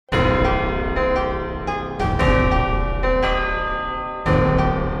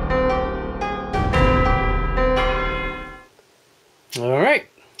Alright,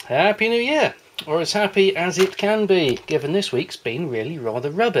 Happy New Year! Or as happy as it can be, given this week's been really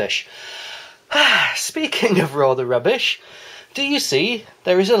rather rubbish. Speaking of rather rubbish, do you see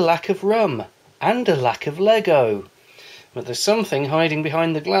there is a lack of rum and a lack of Lego? But there's something hiding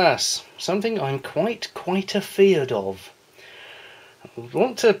behind the glass, something I'm quite afeard of. I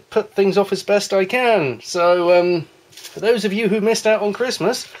want to put things off as best I can, so for those of you who missed out on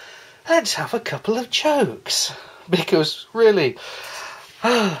Christmas, let's have a couple of jokes. Because, really,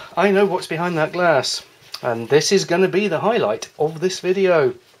 I know what's behind that glass. And this is going to be the highlight of this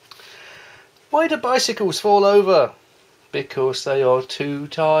video. Why do bicycles fall over? Because they are too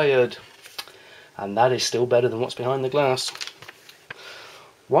tired. And that is still better than what's behind the glass.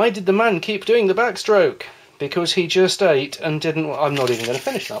 Why did the man keep doing the backstroke? Because he just ate and didn't... I'm not even going to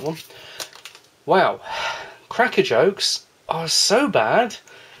finish that one. Wow. Cracker jokes are so bad,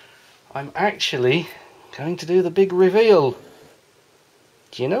 I'm actually going to do the big reveal.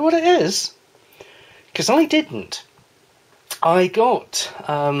 Do you know what it is? Because I didn't. I got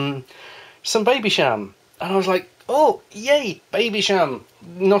some Baby Sham, and I was like, oh, yay, Baby Sham,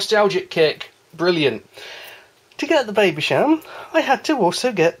 nostalgic kick, brilliant. To get the Baby Sham, I had to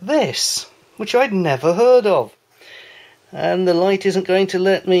also get this, which I'd never heard of. And the light isn't going to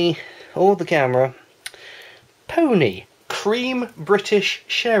let me, or the camera. Pony Cream British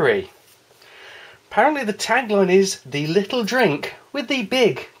Sherry. Apparently the tagline is the little drink with the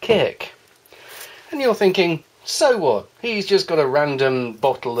big kick. And you're thinking, so what? He's just got a random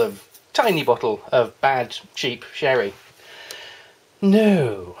tiny bottle of bad, cheap sherry.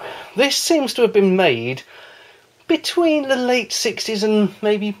 No, this seems to have been made between the late 60s and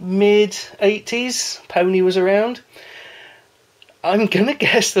maybe mid 80s. Pony was around. I'm going to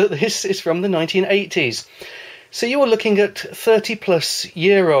guess that this is from the 1980s. So you're looking at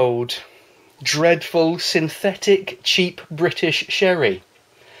 30-plus-year-old dreadful, synthetic, cheap British sherry.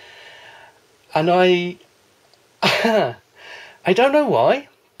 And I don't know why,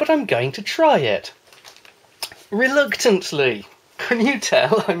 but I'm going to try it. Reluctantly. Can you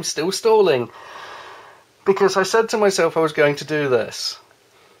tell I'm still stalling? Because I said to myself I was going to do this.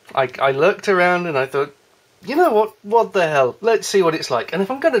 I looked around and I thought, you know what the hell, let's see what it's like. And if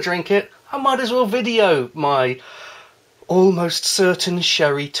I'm going to drink it, I might as well video my almost certain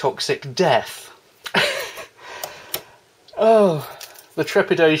sherry toxic death. Oh, the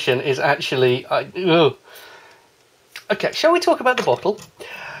trepidation is actually... Okay, shall we talk about the bottle?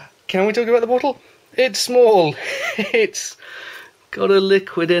 Can we talk about the bottle? It's small. It's got a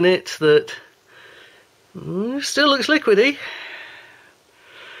liquid in it that still looks liquidy.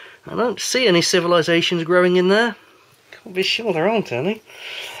 I don't see any civilizations growing in there. Can't be sure there aren't any.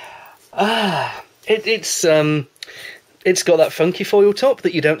 It's got that funky foil top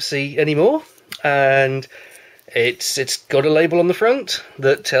that you don't see anymore, and it's got a label on the front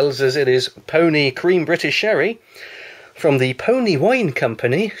that tells us it is Pony Cream British Sherry from the Pony Wine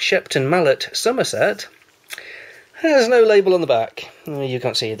Company, Shepton Mallet, Somerset. There's no label on the back. You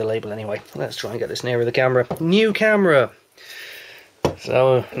can't see the label anyway. Let's try and get this nearer the camera. New camera.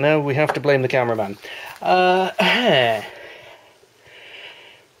 So now we have to blame the cameraman.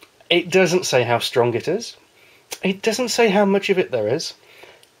 It doesn't say how strong it is. It doesn't say how much of it there is.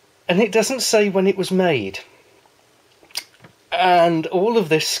 And it doesn't say when it was made. And all of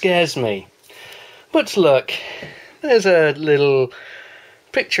this scares me. But look, there's a little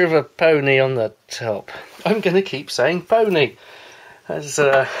picture of a pony on the top. I'm going to keep saying pony. As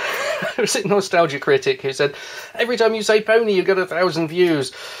was it Nostalgia Critic who said, every time you say pony you get 1,000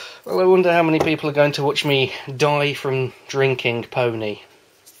 views. Well, I wonder how many people are going to watch me die from drinking pony.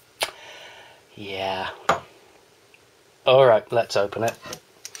 Yeah. Alright, let's open it.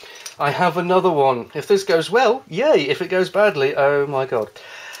 I have another one. If this goes well, yay. If it goes badly, oh my god.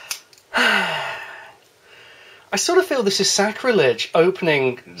 I sort of feel this is sacrilege,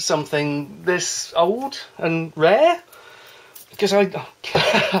 opening something this old and rare. Because I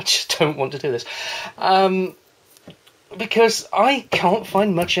just don't want to do this. Because I can't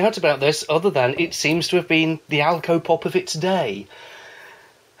find much out about this other than it seems to have been the alcopop of its day.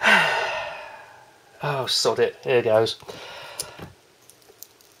 Oh, sod it. Here goes.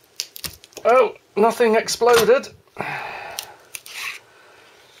 Oh, nothing exploded.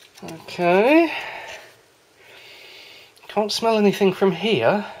 Okay. Can't smell anything from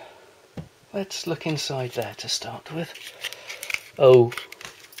here. Let's look inside there to start with. Oh.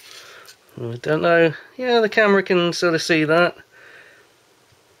 I don't know. Yeah, the camera can sort of see that.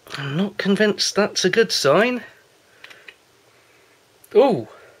 I'm not convinced that's a good sign. Oh.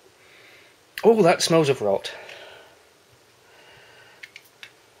 Oh, that smells of rot.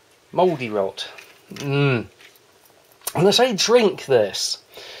 Mouldy rot. When I say drink this,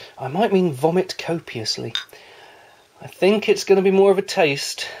 I might mean vomit copiously. I think it's going to be more of a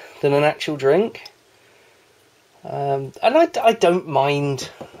taste than an actual drink. And I don't mind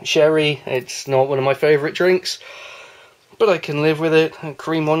sherry. It's not one of my favourite drinks, but I can live with it. The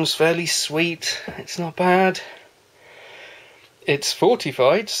cream one's fairly sweet. It's not bad. It's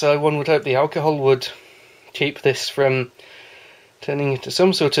fortified, so one would hope the alcohol would keep this from turning into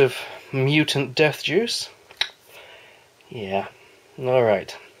some sort of mutant death juice. Yeah,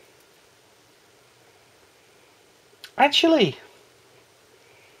 alright. Actually,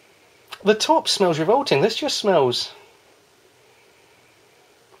 the top smells revolting. This just smells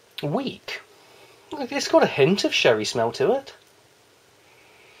weak. It's got a hint of sherry smell to it.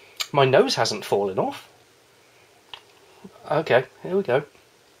 My nose hasn't fallen off. Okay, here we go.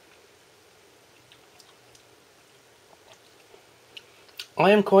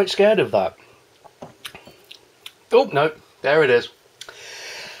 I am quite scared of that. Oh, no, there it is.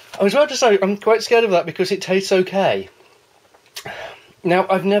 I was about to say, I'm quite scared of that because it tastes okay. Now,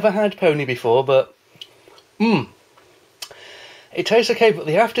 I've never had pony before, but... it tastes okay, but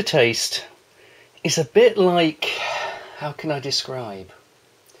the aftertaste is a bit like... How can I describe?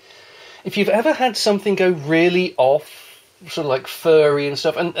 If you've ever had something go really off, sort of like furry and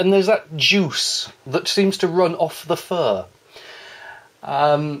stuff, and there's that juice that seems to run off the fur.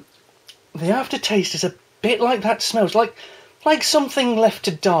 The aftertaste is a bit like that smells, like something left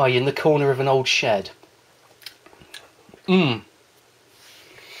to die in the corner of an old shed. I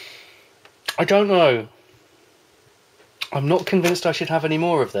don't know. I'm not convinced I should have any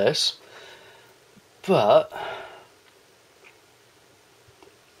more of this, but...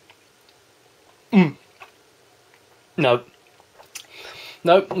 No.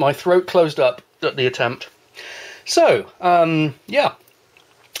 No, my throat closed up at the attempt. So, yeah.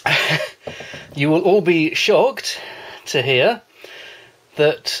 You will all be shocked to hear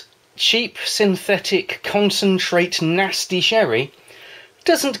that cheap, synthetic, concentrate, nasty sherry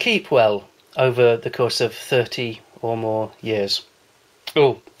doesn't keep well over the course of 30 or more years.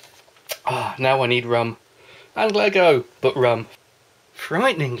 Now I need rum. And Lego, but rum.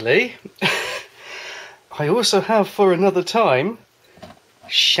 Frighteningly, I also have for another time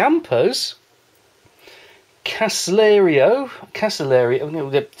Champers Casellario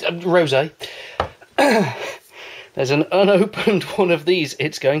Rosé. There's an unopened one of these.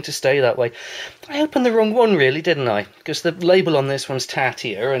 It's going to stay that way. I opened the wrong one, really, didn't I? Because the label on this one's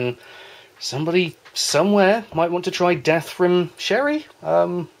tattier, and somebody somewhere might want to try Death from Sherry.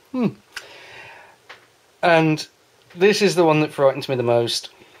 And this is the one that frightens me the most.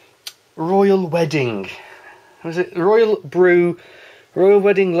 Royal Wedding. Was it Royal Brew, Royal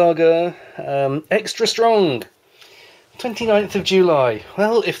Wedding Lager, extra strong. 29th of July.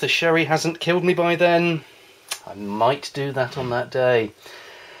 Well, if the sherry hasn't killed me by then, I might do that on that day.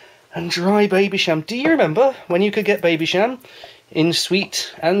 And dry Babycham. Do you remember when you could get Babycham in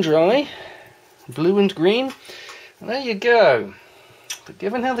sweet and dry, blue and green? There you go. But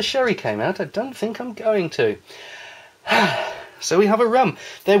given how the sherry came out, I don't think I'm going to. So we have a rum.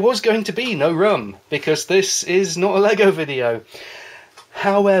 There was going to be no rum, because this is not a Lego video.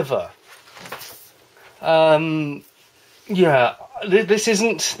 However, yeah, this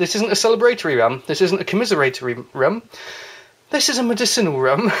isn't a celebratory rum. This isn't a commiseratory rum. This is a medicinal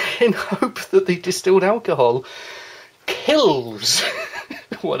rum in hope that the distilled alcohol kills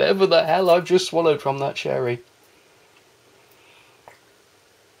whatever the hell I've just swallowed from that sherry.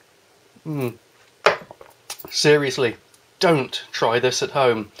 Seriously, don't try this at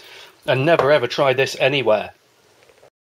home. And never ever try this anywhere.